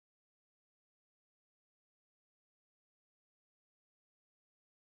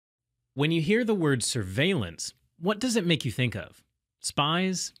When you hear the word surveillance, what does it make you think of?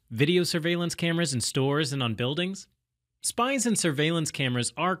 Spies? Video surveillance cameras in stores and on buildings? Spies and surveillance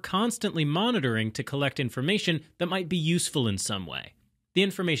cameras are constantly monitoring to collect information that might be useful in some way. The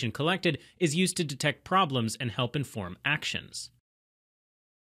information collected is used to detect problems and help inform actions.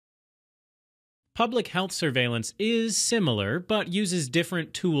 Public health surveillance is similar, but uses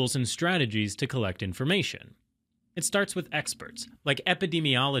different tools and strategies to collect information. It starts with experts, like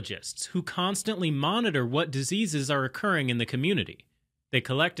epidemiologists, who constantly monitor what diseases are occurring in the community. They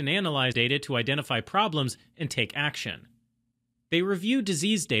collect and analyze data to identify problems and take action. They review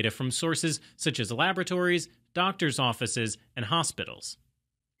disease data from sources such as laboratories, doctors' offices, and hospitals.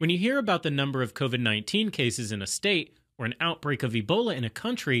 When you hear about the number of COVID-19 cases in a state or an outbreak of Ebola in a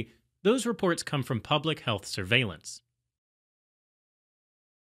country, those reports come from public health surveillance.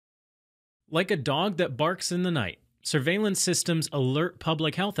 Like a dog that barks in the night, surveillance systems alert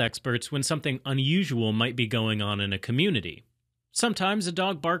public health experts when something unusual might be going on in a community. Sometimes a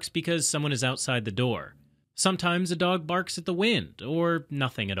dog barks because someone is outside the door. Sometimes a dog barks at the wind, or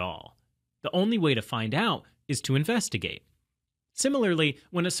nothing at all. The only way to find out is to investigate. Similarly,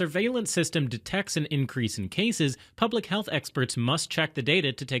 when a surveillance system detects an increase in cases, public health experts must check the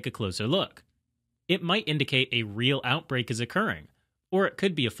data to take a closer look. It might indicate a real outbreak is occurring, or it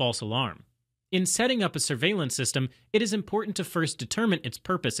could be a false alarm. In setting up a surveillance system, it is important to first determine its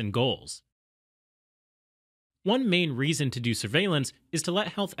purpose and goals. One main reason to do surveillance is to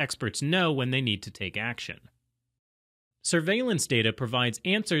let health experts know when they need to take action. Surveillance data provides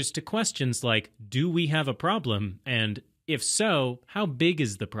answers to questions like, do we have a problem? And if so, how big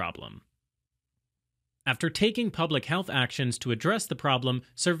is the problem? After taking public health actions to address the problem,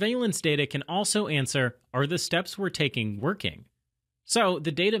 surveillance data can also answer, are the steps we're taking working? So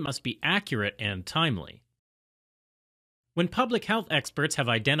the data must be accurate and timely. When public health experts have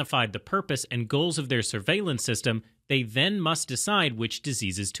identified the purpose and goals of their surveillance system, they then must decide which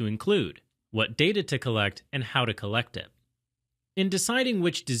diseases to include, what data to collect, and how to collect it. In deciding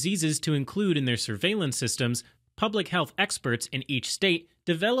which diseases to include in their surveillance systems, public health experts in each state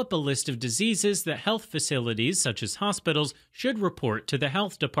develop a list of diseases that health facilities, such as hospitals, should report to the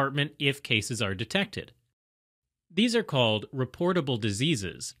health department if cases are detected. These are called reportable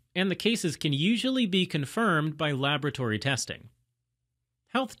diseases, and the cases can usually be confirmed by laboratory testing.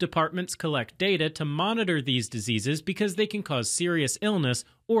 Health departments collect data to monitor these diseases because they can cause serious illness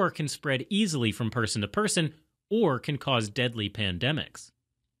or can spread easily from person to person or can cause deadly pandemics.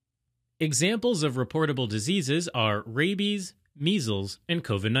 Examples of reportable diseases are rabies, measles, and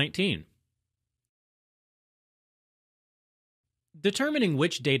COVID-19. Determining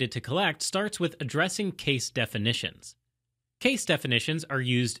which data to collect starts with addressing case definitions. Case definitions are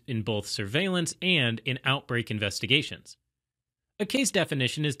used in both surveillance and in outbreak investigations. A case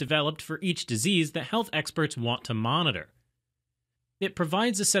definition is developed for each disease that health experts want to monitor. It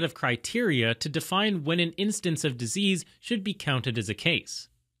provides a set of criteria to define when an instance of disease should be counted as a case.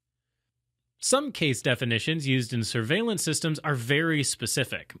 Some case definitions used in surveillance systems are very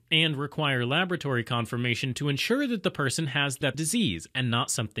specific and require laboratory confirmation to ensure that the person has that disease and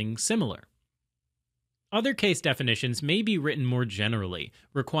not something similar. Other case definitions may be written more generally,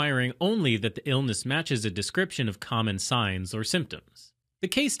 requiring only that the illness matches a description of common signs or symptoms. The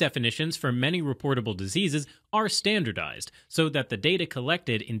case definitions for many reportable diseases are standardized so that the data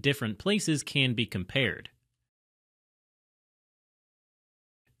collected in different places can be compared.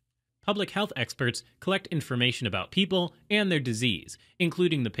 Public health experts collect information about people and their disease,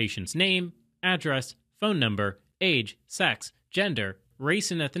 including the patient's name, address, phone number, age, sex, gender, race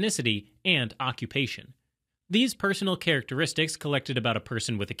and ethnicity, and occupation. These personal characteristics collected about a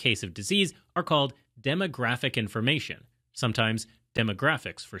person with a case of disease are called demographic information, sometimes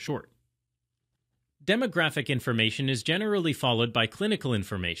demographics for short. Demographic information is generally followed by clinical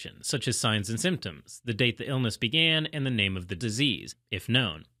information, such as signs and symptoms, the date the illness began, and the name of the disease, if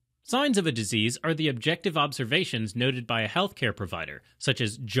known. Signs of a disease are the objective observations noted by a healthcare provider, such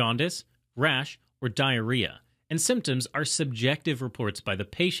as jaundice, rash, or diarrhea, and symptoms are subjective reports by the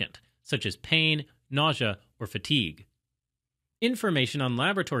patient, such as pain, nausea, or fatigue. Information on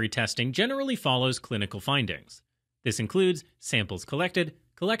laboratory testing generally follows clinical findings. This includes samples collected,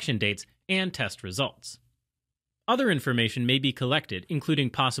 collection dates, and test results. Other information may be collected, including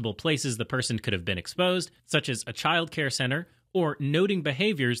possible places the person could have been exposed, such as a child care center, or noting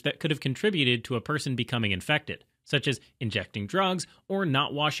behaviors that could have contributed to a person becoming infected, such as injecting drugs or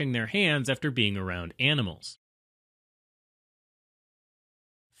not washing their hands after being around animals.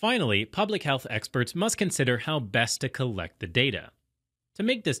 Finally, public health experts must consider how best to collect the data. To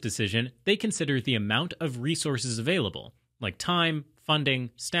make this decision, they consider the amount of resources available, like time, funding,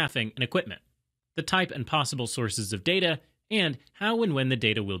 staffing, and equipment, the type and possible sources of data, and how and when the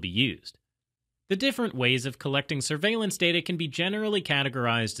data will be used. The different ways of collecting surveillance data can be generally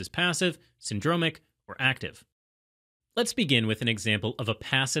categorized as passive, syndromic, or active. Let's begin with an example of a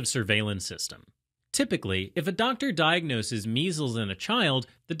passive surveillance system. Typically, if a doctor diagnoses measles in a child,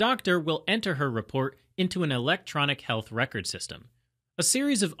 the doctor will enter her report into an electronic health record system. A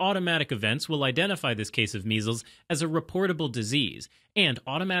series of automatic events will identify this case of measles as a reportable disease and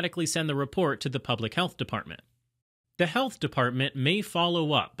automatically send the report to the public health department. The health department may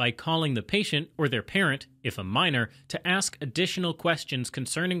follow up by calling the patient or their parent, if a minor, to ask additional questions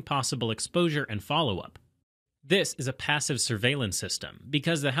concerning possible exposure and follow-up. This is a passive surveillance system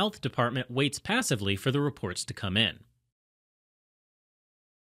because the health department waits passively for the reports to come in.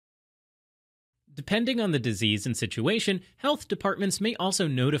 Depending on the disease and situation, health departments may also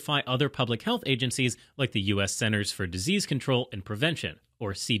notify other public health agencies like the U.S. Centers for Disease Control and Prevention,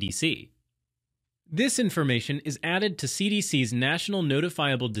 or CDC. This information is added to CDC's National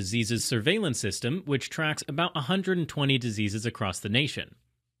Notifiable Diseases Surveillance System, which tracks about 120 diseases across the nation.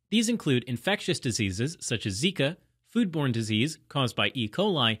 These include infectious diseases such as Zika, foodborne disease caused by E.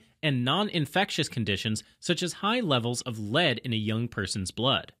 coli, and non-infectious conditions such as high levels of lead in a young person's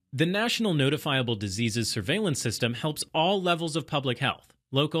blood. The National Notifiable Diseases Surveillance System helps all levels of public health,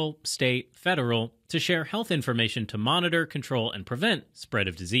 local, state, federal, to share health information to monitor, control, and prevent spread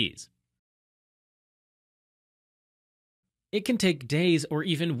of disease. It can take days or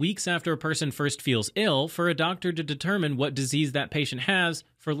even weeks after a person first feels ill for a doctor to determine what disease that patient has,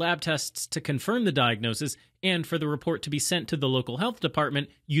 for lab tests to confirm the diagnosis, and for the report to be sent to the local health department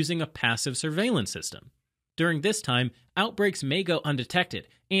using a passive surveillance system. During this time, outbreaks may go undetected,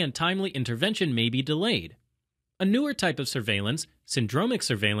 and timely intervention may be delayed. A newer type of surveillance, syndromic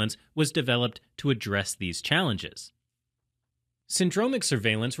surveillance, was developed to address these challenges. Syndromic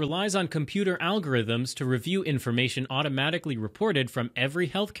surveillance relies on computer algorithms to review information automatically reported from every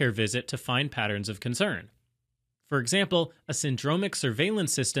healthcare visit to find patterns of concern. For example, a syndromic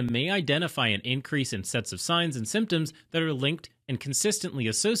surveillance system may identify an increase in sets of signs and symptoms that are linked and consistently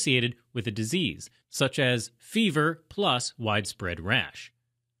associated with a disease, such as fever plus widespread rash.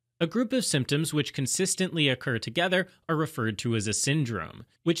 A group of symptoms which consistently occur together are referred to as a syndrome,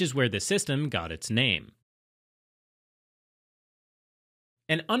 which is where the system got its name.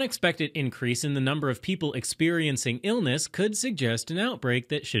 An unexpected increase in the number of people experiencing illness could suggest an outbreak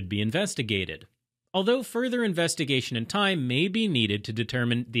that should be investigated. Although further investigation and time may be needed to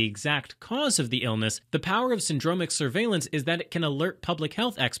determine the exact cause of the illness, the power of syndromic surveillance is that it can alert public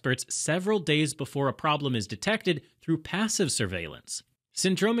health experts several days before a problem is detected through passive surveillance.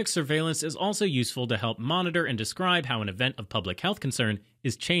 Syndromic surveillance is also useful to help monitor and describe how an event of public health concern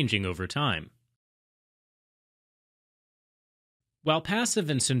is changing over time. While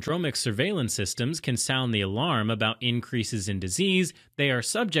passive and syndromic surveillance systems can sound the alarm about increases in disease, they are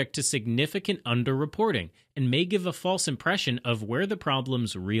subject to significant underreporting and may give a false impression of where the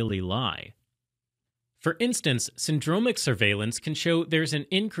problems really lie. For instance, syndromic surveillance can show there's an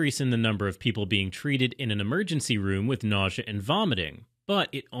increase in the number of people being treated in an emergency room with nausea and vomiting, but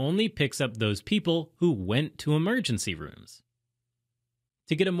it only picks up those people who went to emergency rooms.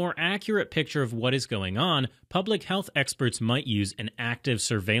 To get a more accurate picture of what is going on, public health experts might use an active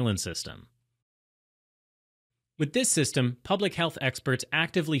surveillance system. With this system, public health experts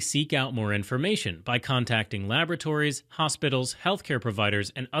actively seek out more information by contacting laboratories, hospitals, healthcare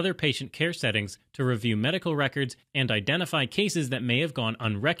providers, and other patient care settings to review medical records and identify cases that may have gone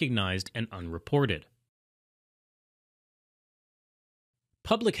unrecognized and unreported.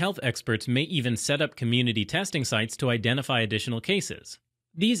 Public health experts may even set up community testing sites to identify additional cases.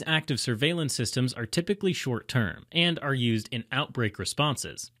 These active surveillance systems are typically short-term and are used in outbreak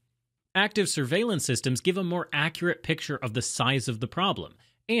responses. Active surveillance systems give a more accurate picture of the size of the problem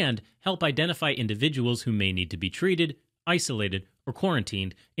and help identify individuals who may need to be treated, isolated, or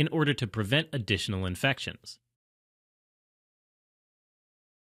quarantined in order to prevent additional infections.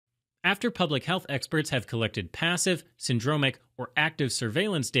 After public health experts have collected passive, syndromic, or active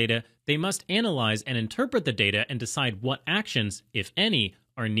surveillance data, they must analyze and interpret the data and decide what actions, if any,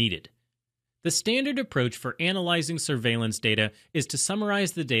 are needed. The standard approach for analyzing surveillance data is to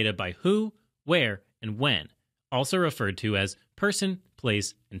summarize the data by who, where, and when, also referred to as person,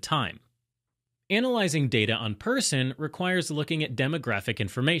 place, and time. Analyzing data on person requires looking at demographic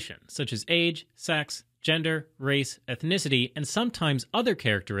information, such as age, sex, gender, race, ethnicity, and sometimes other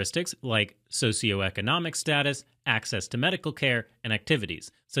characteristics like socioeconomic status, access to medical care, and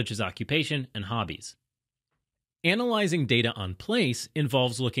activities, such as occupation and hobbies. Analyzing data on place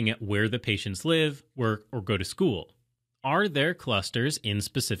involves looking at where the patients live, work, or go to school. are there clusters in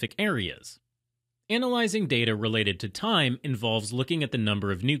specific areas? Analyzing data related to time involves looking at the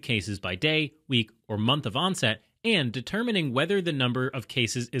number of new cases by day, week, or month of onset and determining whether the number of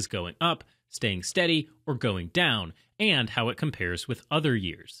cases is going up, staying steady, or going down, and how it compares with other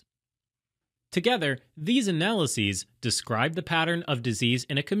years. Together, these analyses describe the pattern of disease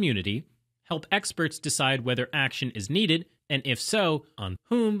in a community, help experts decide whether action is needed, and if so, on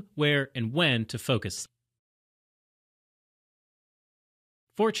whom, where, and when to focus.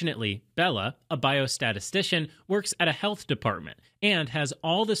 Fortunately, Bella, a biostatistician, works at a health department and has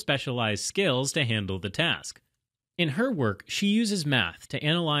all the specialized skills to handle the task. In her work, she uses math to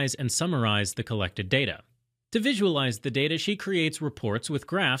analyze and summarize the collected data. To visualize the data, she creates reports with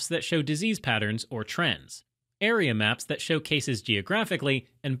graphs that show disease patterns or trends, area maps that show cases geographically,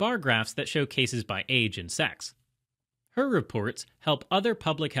 and bar graphs that show cases by age and sex. Her reports help other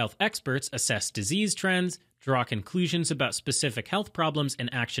public health experts assess disease trends, draw conclusions about specific health problems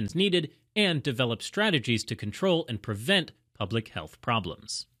and actions needed, and develop strategies to control and prevent public health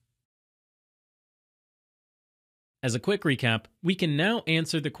problems. As a quick recap, we can now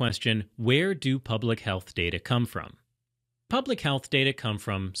answer the question, where do public health data come from? Public health data come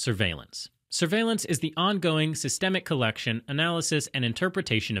from surveillance. Surveillance is the ongoing systemic collection, analysis, and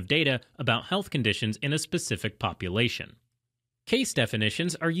interpretation of data about health conditions in a specific population. Case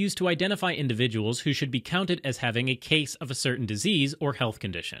definitions are used to identify individuals who should be counted as having a case of a certain disease or health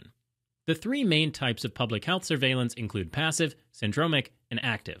condition. The three main types of public health surveillance include passive, syndromic, and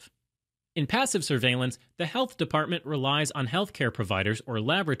active. In passive surveillance, the health department relies on healthcare providers or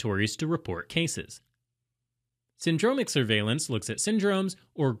laboratories to report cases. Syndromic surveillance looks at syndromes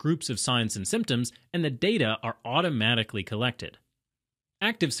or groups of signs and symptoms, and the data are automatically collected.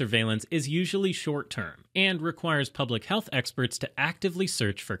 Active surveillance is usually short-term and requires public health experts to actively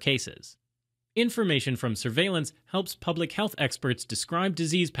search for cases. Information from surveillance helps public health experts describe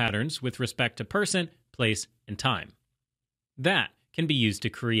disease patterns with respect to person, place, and time. That can be used to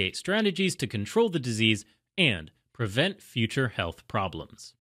create strategies to control the disease and prevent future health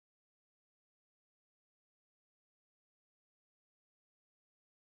problems.